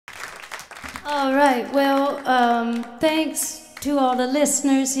All right, well, thanks to all the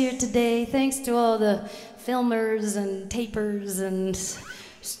listeners here today. Thanks to all the filmers and tapers and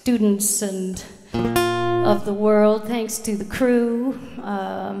students and of the world. Thanks to the crew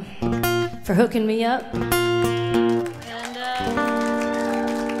for hooking me up. And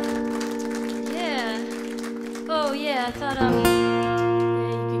yeah. Oh yeah, I thought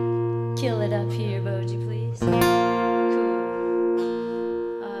yeah, you could kill it up here, Boji, please.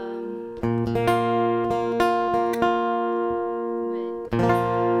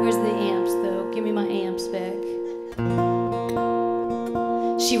 Give me my amps back.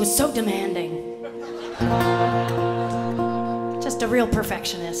 She was so demanding. Just a real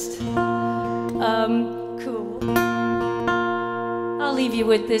perfectionist. Cool. I'll leave you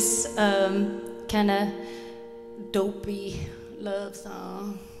with this kind of dopey love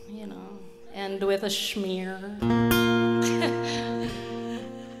song, you know, and with a schmear.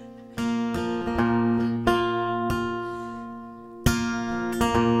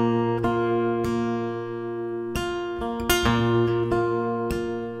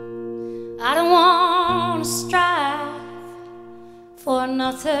 I don't want to strive for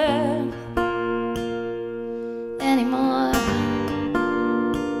nothing anymore.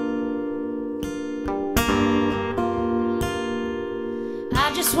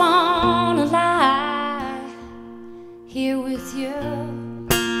 I just want to lie here with you.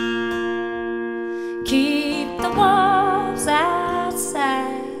 Keep the walls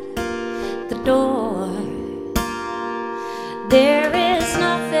outside the door. There is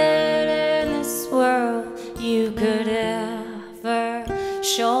nothing you could ever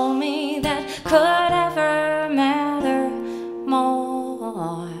show me that could ever matter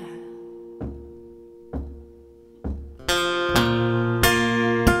more.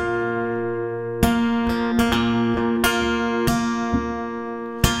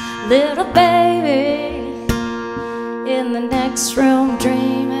 Little baby in the next room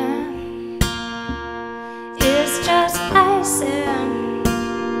dreaming is just icing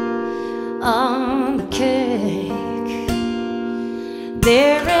on the cake.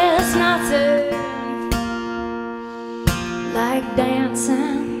 There is nothing like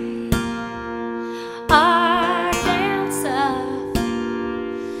dancing, our dance of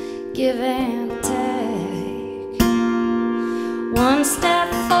give and take. One step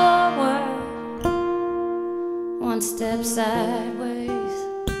forward, one step sideways.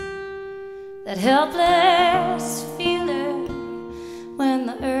 That helpless feeling when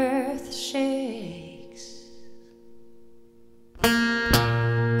the earth shakes.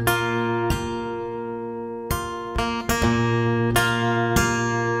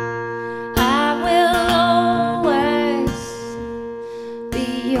 I will always be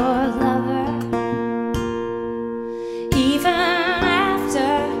your lover, even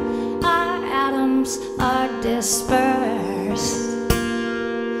after our atoms are dispersed.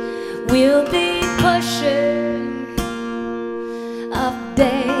 We'll be pushing up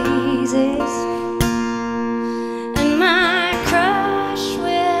daisies, and my crush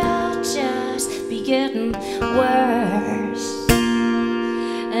will just be getting worse.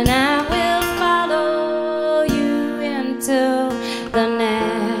 And I will follow you into the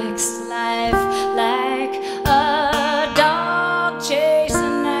next life like a dog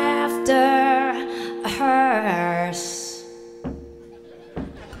chasing after a hearse.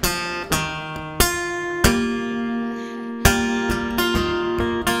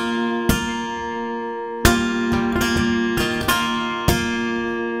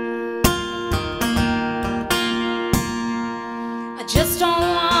 I just don't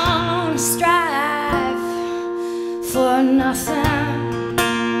want to strive for nothing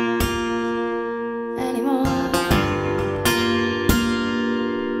anymore.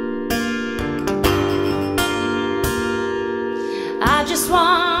 I just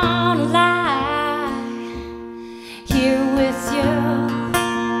want to lie here with you.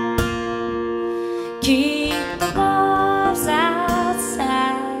 Keep the walls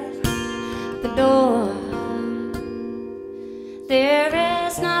outside the door. There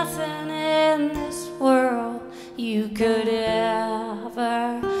is nothing in this world you could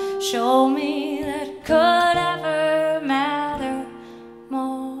ever show me that could ever matter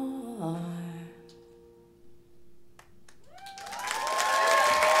more.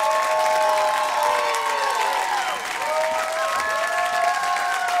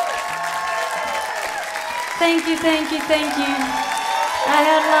 Thank you, thank you, thank you. I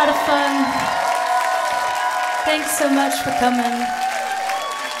had a lot of fun. Thanks so much for coming.